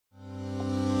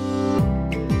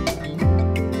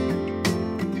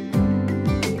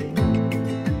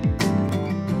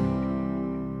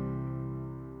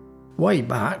Way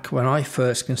back when I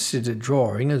first considered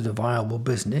drawing as a viable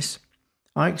business,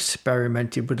 I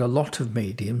experimented with a lot of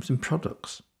mediums and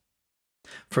products.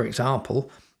 For example,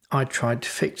 I tried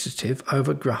fixative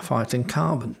over graphite and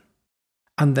carbon,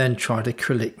 and then tried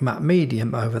acrylic matte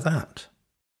medium over that.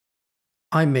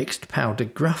 I mixed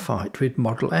powdered graphite with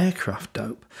model aircraft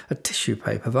dope, a tissue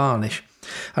paper varnish,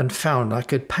 and found I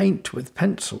could paint with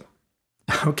pencil.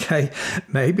 Okay,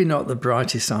 maybe not the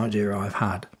brightest idea I've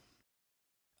had.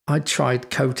 I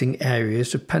tried coating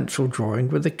areas of pencil drawing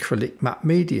with acrylic matte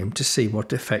medium to see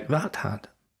what effect that had.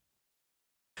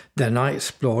 Then I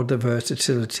explored the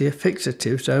versatility of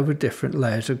fixatives over different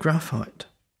layers of graphite.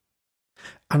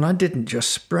 And I didn't just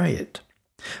spray it.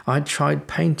 I tried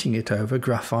painting it over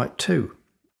graphite too.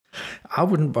 I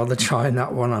wouldn't bother trying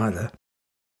that one either.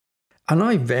 And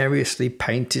I variously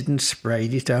painted and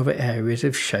sprayed it over areas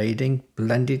of shading,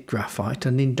 blended graphite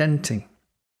and indenting.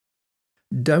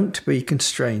 Don't be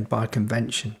constrained by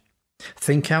convention.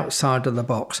 Think outside of the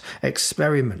box.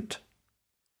 Experiment.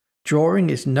 Drawing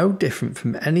is no different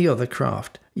from any other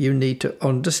craft. You need to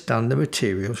understand the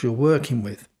materials you're working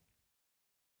with.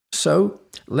 So,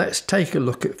 let's take a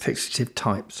look at fixative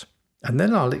types, and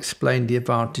then I'll explain the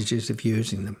advantages of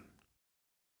using them.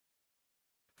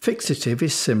 Fixative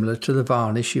is similar to the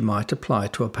varnish you might apply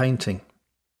to a painting.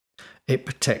 It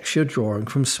protects your drawing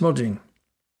from smudging.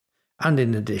 And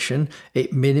in addition,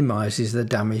 it minimises the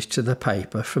damage to the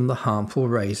paper from the harmful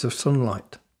rays of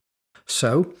sunlight.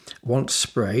 So, once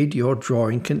sprayed, your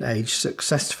drawing can age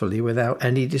successfully without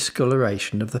any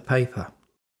discoloration of the paper.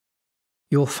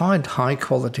 You'll find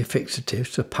high-quality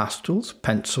fixatives for pastels,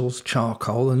 pencils,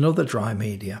 charcoal and other dry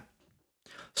media.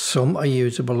 Some are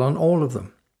usable on all of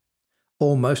them.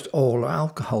 Almost all are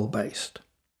alcohol-based,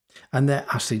 and they're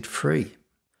acid-free.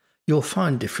 You'll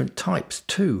find different types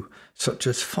too, such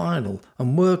as final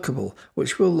and workable,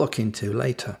 which we'll look into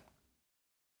later.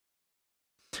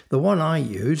 The one I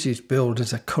use is billed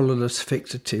as a colourless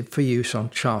fixative for use on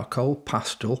charcoal,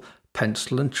 pastel,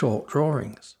 pencil and chalk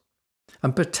drawings,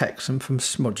 and protects them from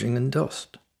smudging and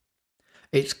dust.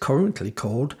 It's currently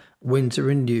called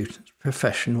Winsor & Newton's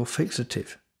Professional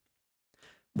Fixative.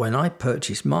 When I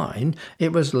purchased mine,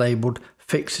 it was labelled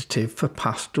Fixative for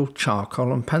Pastel,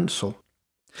 Charcoal and Pencil.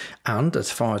 And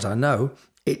as far as I know,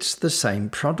 it's the same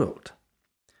product.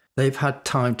 They've had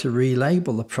time to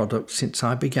relabel the product since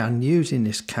I began using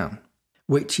this can,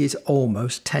 which is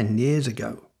almost 10 years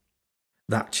ago.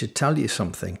 That should tell you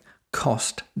something.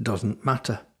 Cost doesn't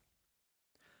matter.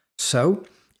 So,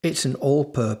 it's an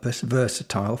all-purpose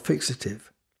versatile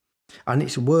fixative. And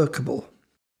it's workable.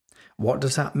 What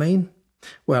does that mean?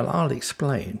 Well, I'll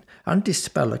explain and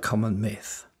dispel a common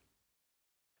myth.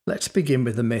 Let's begin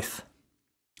with the myth.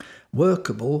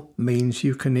 Workable means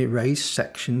you can erase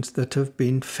sections that have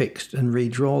been fixed and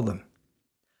redraw them.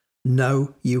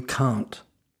 No, you can't.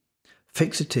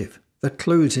 Fixative, the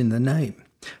clue's in the name,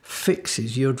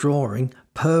 fixes your drawing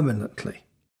permanently.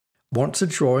 Once a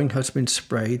drawing has been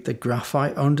sprayed, the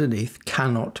graphite underneath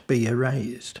cannot be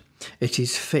erased. It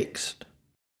is fixed.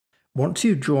 Once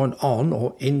you've drawn on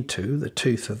or into the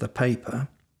tooth of the paper,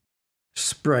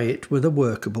 spray it with a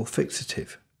workable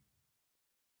fixative.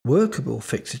 Workable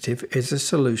fixative is a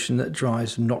solution that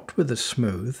dries not with a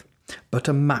smooth, but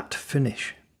a matte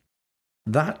finish.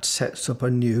 That sets up a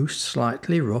new,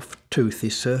 slightly rough, toothy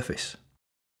surface.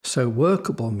 So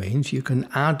workable means you can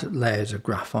add layers of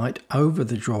graphite over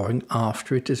the drawing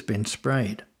after it has been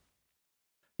sprayed.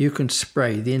 You can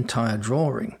spray the entire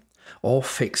drawing, or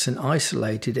fix an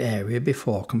isolated area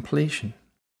before completion.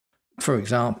 For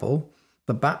example,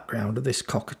 the background of this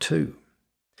cockatoo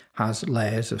has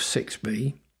layers of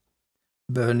 6B,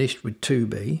 burnished with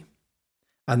 2B,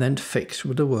 and then fixed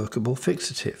with a workable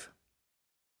fixative.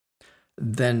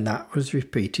 Then that was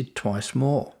repeated twice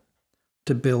more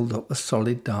to build up a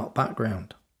solid dark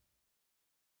background.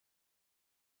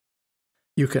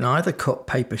 You can either cut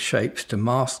paper shapes to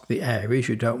mask the areas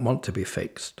you don't want to be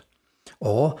fixed,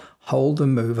 or hold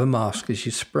and move a mask as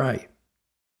you spray.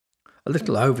 A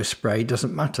little overspray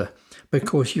doesn't matter,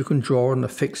 because you can draw on the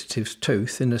fixative's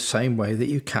tooth in the same way that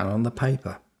you can on the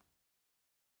paper.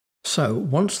 So,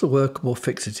 once the workable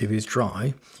fixative is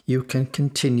dry, you can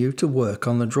continue to work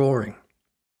on the drawing.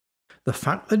 The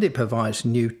fact that it provides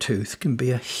new tooth can be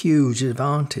a huge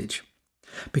advantage,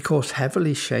 because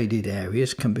heavily shaded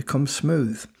areas can become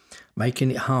smooth, making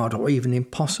it hard or even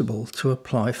impossible to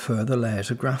apply further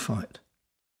layers of graphite.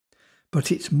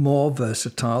 But it's more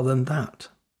versatile than that.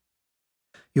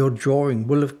 Your drawing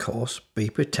will of course be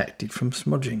protected from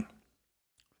smudging.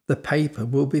 The paper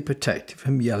will be protected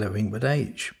from yellowing with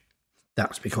age.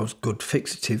 That's because good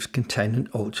fixatives contain an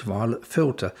ultraviolet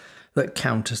filter that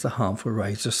counters the harmful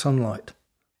rays of sunlight.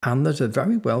 And there's a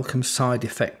very welcome side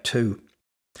effect too.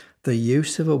 The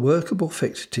use of a workable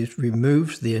fixative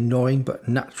removes the annoying but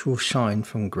natural shine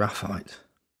from graphite.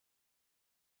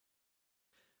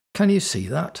 Can you see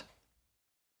that?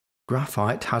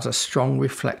 Graphite has a strong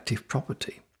reflective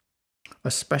property,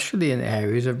 especially in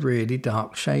areas of really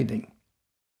dark shading.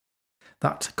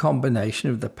 That's a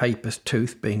combination of the paper's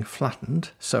tooth being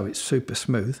flattened, so it's super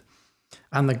smooth,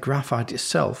 and the graphite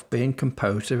itself being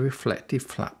composed of reflective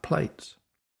flat plates.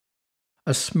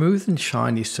 A smooth and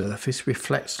shiny surface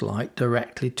reflects light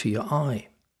directly to your eye,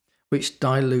 which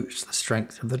dilutes the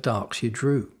strength of the darks you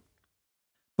drew.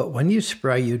 But when you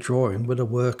spray your drawing with a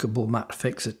workable matte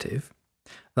fixative,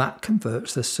 that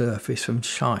converts the surface from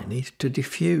shiny to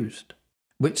diffused,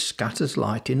 which scatters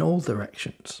light in all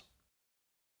directions.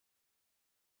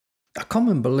 A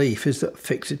common belief is that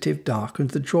fixative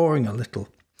darkens the drawing a little.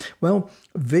 Well,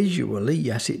 visually,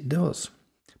 yes it does,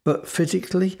 but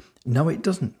physically, no it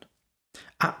doesn't.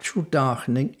 Actual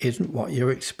darkening isn't what you're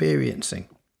experiencing.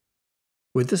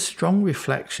 With the strong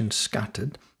reflections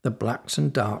scattered, the blacks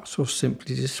and darks will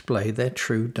simply display their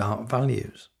true dark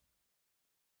values.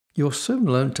 You'll soon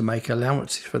learn to make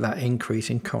allowances for that increase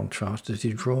in contrast as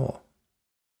you draw.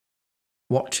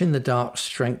 Watching the dark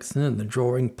strengthen and the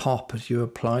drawing pop as you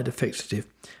apply the fixative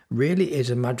really is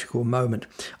a magical moment.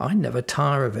 I never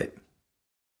tire of it.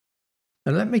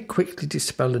 And let me quickly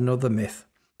dispel another myth,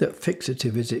 that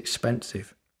fixative is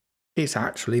expensive. It's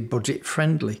actually budget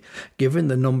friendly, given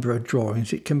the number of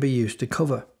drawings it can be used to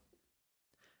cover.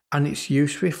 And its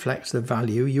use reflects the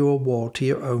value you award to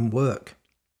your own work.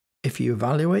 If you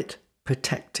value it,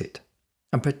 protect it,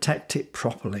 and protect it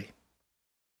properly.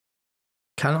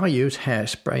 Can I use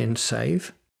hairspray and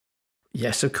save?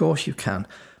 Yes, of course you can,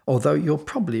 although you'll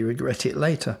probably regret it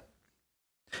later.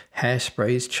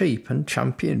 Hairspray is cheap and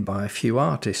championed by a few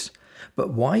artists,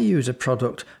 but why use a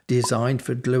product designed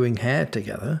for gluing hair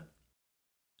together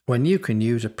when you can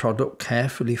use a product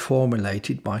carefully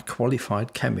formulated by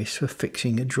qualified chemists for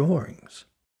fixing your drawings?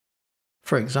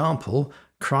 For example,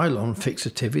 Krylon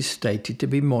fixative is stated to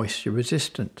be moisture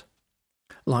resistant,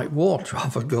 like water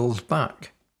off a girl's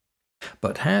back.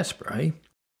 But hairspray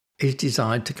is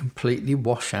designed to completely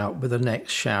wash out with the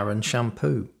next shower and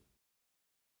shampoo.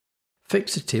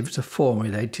 Fixatives are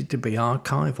formulated to be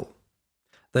archival.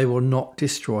 They will not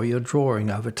destroy your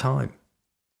drawing over time.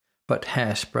 But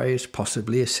hairspray is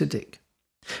possibly acidic,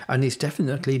 and is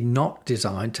definitely not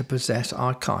designed to possess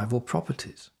archival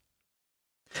properties.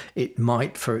 It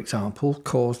might, for example,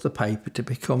 cause the paper to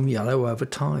become yellow over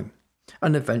time,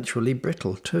 and eventually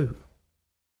brittle too.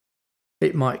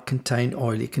 It might contain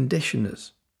oily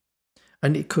conditioners,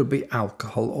 and it could be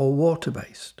alcohol or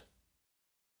water-based.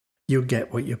 You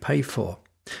get what you pay for.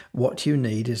 What you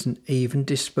need is an even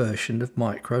dispersion of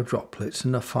micro droplets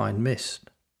and a fine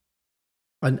mist,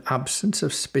 an absence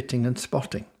of spitting and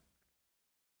spotting,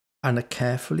 and a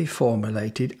carefully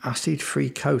formulated acid-free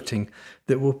coating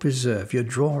that will preserve your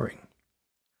drawing.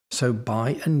 So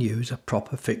buy and use a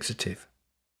proper fixative.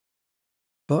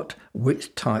 But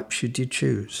which type should you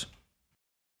choose?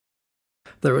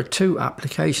 There are two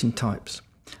application types,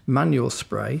 manual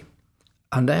spray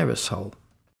and aerosol.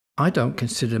 I don't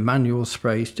consider manual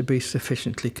sprays to be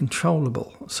sufficiently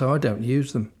controllable, so I don't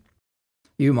use them.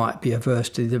 You might be averse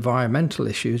to the environmental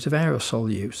issues of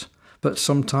aerosol use, but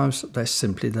sometimes they're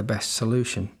simply the best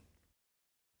solution.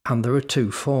 And there are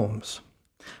two forms,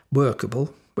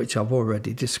 workable, which I've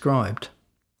already described,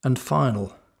 and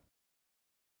final.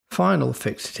 Final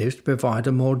fixatives provide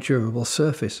a more durable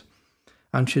surface,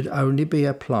 and should only be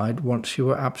applied once you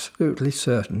are absolutely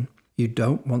certain you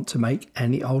don't want to make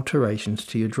any alterations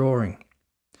to your drawing.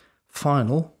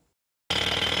 Final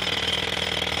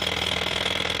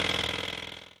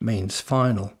means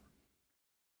final.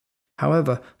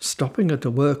 However, stopping at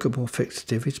a workable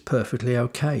fixative is perfectly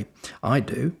okay. I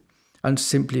do, and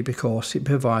simply because it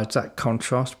provides that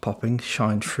contrast popping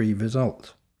shine-free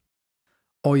result.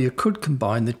 Or you could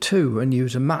combine the two and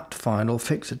use a matte final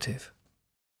fixative.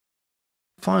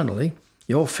 Finally,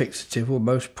 your fixative will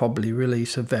most probably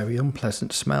release a very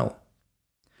unpleasant smell.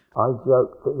 I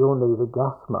joke that you'll need a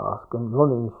gas mask and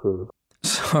running shoes.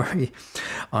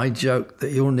 I joke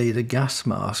that you'll need a gas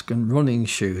mask and running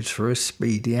shoes for a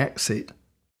speedy exit.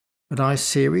 But I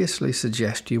seriously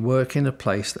suggest you work in a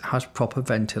place that has proper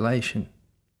ventilation.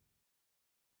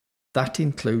 That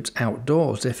includes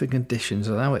outdoors if the conditions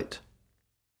allow it.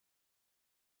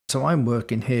 So I'm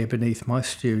working here beneath my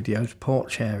studio's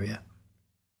porch area.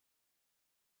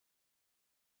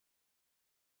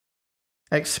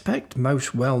 Expect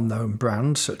most well-known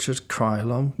brands such as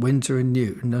Krylon, Winsor &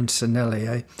 Newton and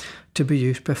Sennelier to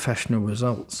produce professional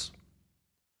results.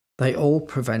 They all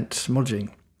prevent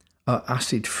smudging, are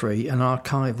acid-free and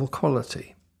archival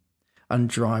quality, and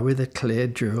dry with a clear,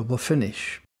 durable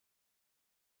finish.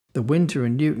 The Winsor &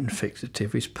 Newton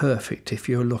fixative is perfect if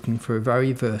you're looking for a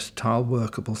very versatile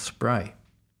workable spray.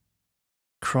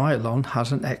 Krylon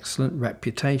has an excellent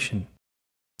reputation,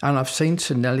 and I've seen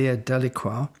Sennelier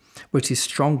Delacroix, which is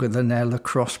stronger than their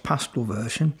Lacrosse pastel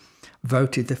version,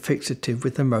 voted the fixative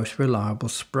with the most reliable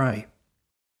spray.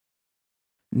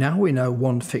 Now we know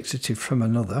one fixative from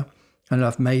another, and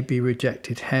have maybe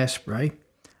rejected hairspray,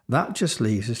 that just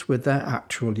leaves us with their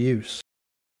actual use.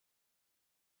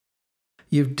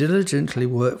 You've diligently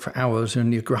worked for hours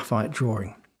on your graphite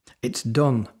drawing. It's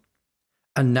done,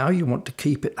 and now you want to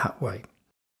keep it that way.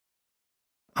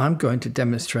 I'm going to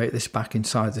demonstrate this back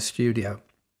inside the studio,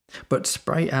 but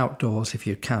spray outdoors if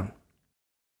you can.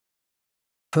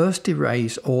 First,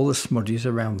 erase all the smudges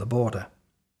around the border.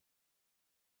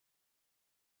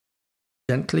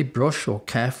 Gently brush or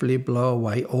carefully blow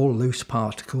away all loose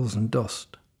particles and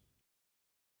dust.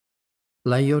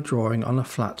 Lay your drawing on a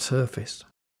flat surface.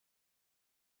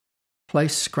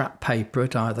 Place scrap paper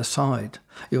at either side.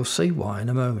 You'll see why in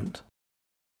a moment.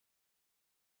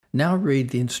 Now read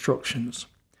the instructions,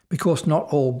 because not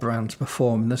all brands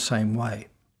perform in the same way.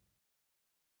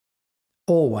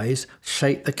 Always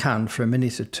shake the can for a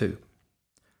minute or two.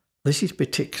 This is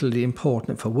particularly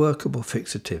important for workable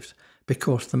fixatives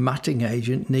because the matting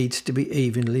agent needs to be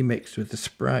evenly mixed with the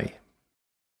spray.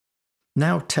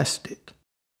 Now test it.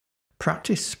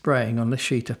 Practice spraying on the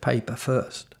sheet of paper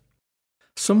first.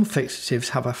 Some fixatives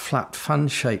have a flat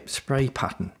fan-shaped spray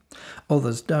pattern,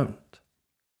 others don't.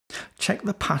 Check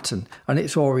the pattern and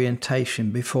its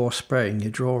orientation before spraying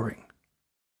your drawing.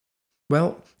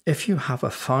 Well, if you have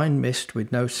a fine mist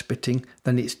with no spitting,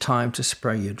 then it's time to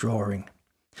spray your drawing.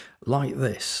 Like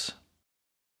this.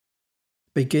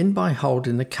 Begin by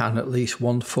holding the can at least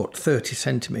 1 foot 30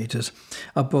 centimetres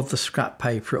above the scrap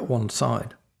paper at one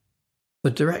side.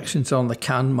 The directions on the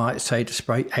can might say to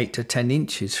spray 8 to 10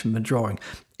 inches from the drawing.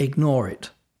 Ignore it.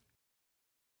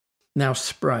 Now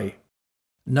spray.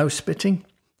 No spitting?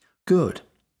 Good.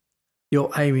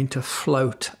 You're aiming to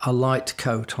float a light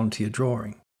coat onto your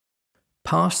drawing.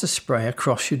 Pass the spray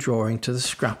across your drawing to the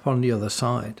scrap on the other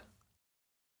side.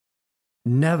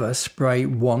 Never spray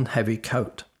one heavy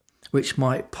coat, which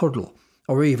might puddle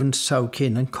or even soak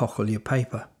in and cockle your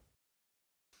paper.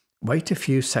 Wait a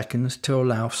few seconds to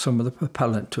allow some of the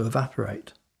propellant to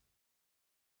evaporate.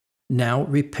 Now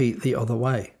repeat the other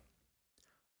way.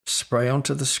 Spray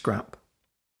onto the scrap.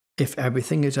 If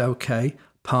everything is okay,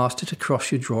 pass it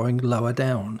across your drawing lower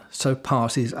down so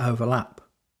passes overlap.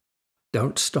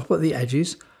 Don't stop at the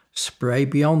edges, spray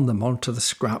beyond them onto the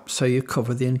scrap so you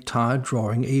cover the entire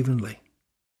drawing evenly.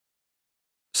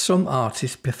 Some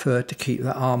artists prefer to keep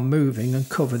their arm moving and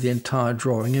cover the entire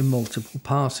drawing in multiple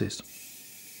passes.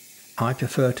 I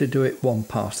prefer to do it one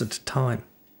pass at a time.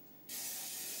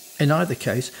 In either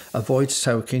case, avoid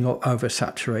soaking or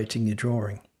oversaturating your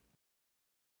drawing.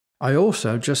 I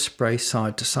also just spray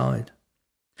side to side.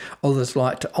 Others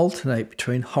like to alternate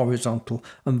between horizontal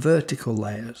and vertical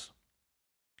layers.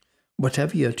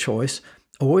 Whatever your choice,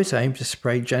 always aim to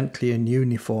spray gently and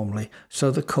uniformly so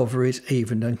the cover is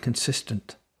even and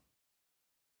consistent.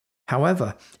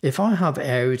 However, if I have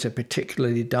areas of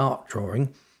particularly dark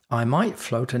drawing, I might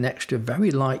float an extra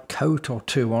very light coat or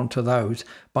two onto those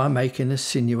by making a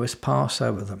sinuous pass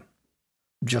over them,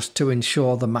 just to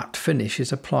ensure the matte finish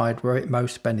is applied where it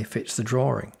most benefits the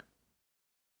drawing.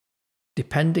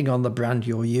 Depending on the brand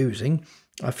you're using,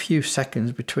 a few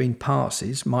seconds between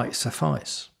passes might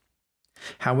suffice.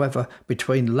 However,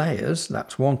 between layers,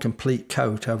 that's one complete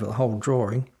coat over the whole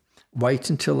drawing, wait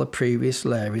until the previous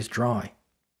layer is dry.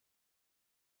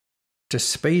 To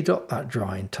speed up that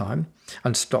drying time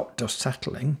and stop dust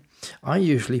settling, I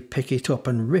usually pick it up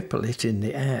and ripple it in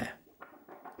the air.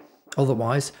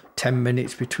 Otherwise, 10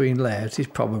 minutes between layers is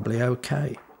probably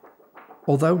okay,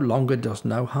 although longer does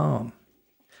no harm.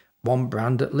 One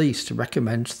brand at least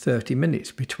recommends 30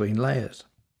 minutes between layers.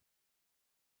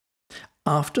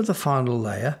 After the final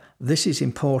layer, this is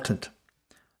important.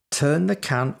 Turn the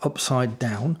can upside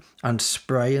down and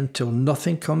spray until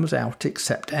nothing comes out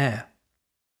except air.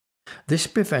 This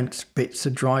prevents bits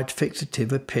of dried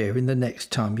fixative appearing the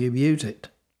next time you use it,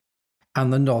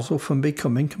 and the nozzle from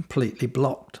becoming completely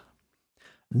blocked.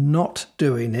 Not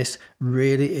doing this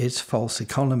really is false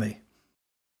economy.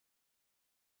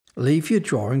 Leave your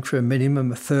drawing for a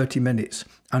minimum of 30 minutes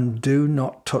and do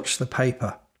not touch the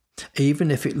paper,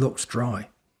 even if it looks dry.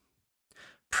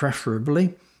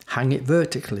 Preferably, hang it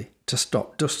vertically to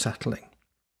stop dust settling,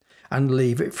 and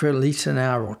leave it for at least an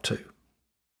hour or two.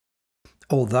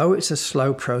 Although it's a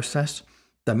slow process,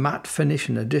 the matte finish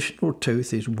and additional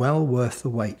tooth is well worth the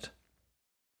wait.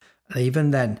 And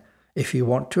even then, if you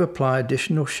want to apply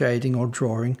additional shading or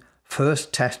drawing,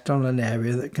 first test on an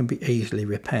area that can be easily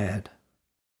repaired.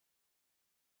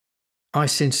 I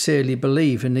sincerely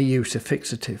believe in the use of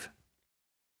fixative.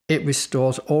 It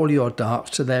restores all your darks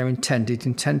to their intended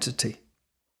intensity.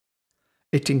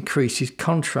 It increases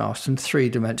contrast and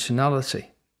three-dimensionality.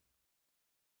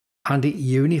 And it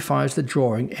unifies the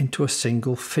drawing into a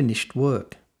single finished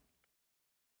work.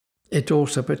 It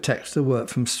also protects the work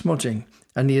from smudging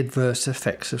and the adverse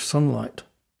effects of sunlight.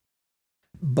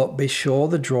 But be sure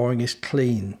the drawing is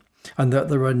clean and that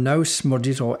there are no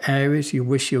smudges or areas you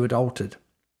wish you had altered,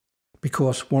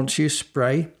 because once you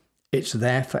spray, it's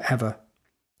there forever.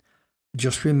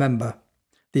 Just remember,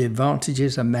 the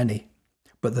advantages are many,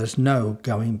 but there's no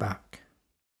going back.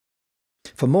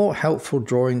 For more helpful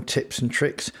drawing tips and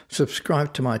tricks,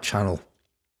 subscribe to my channel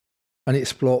and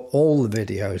explore all the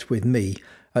videos with me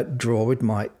at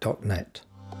drawwithmike.net.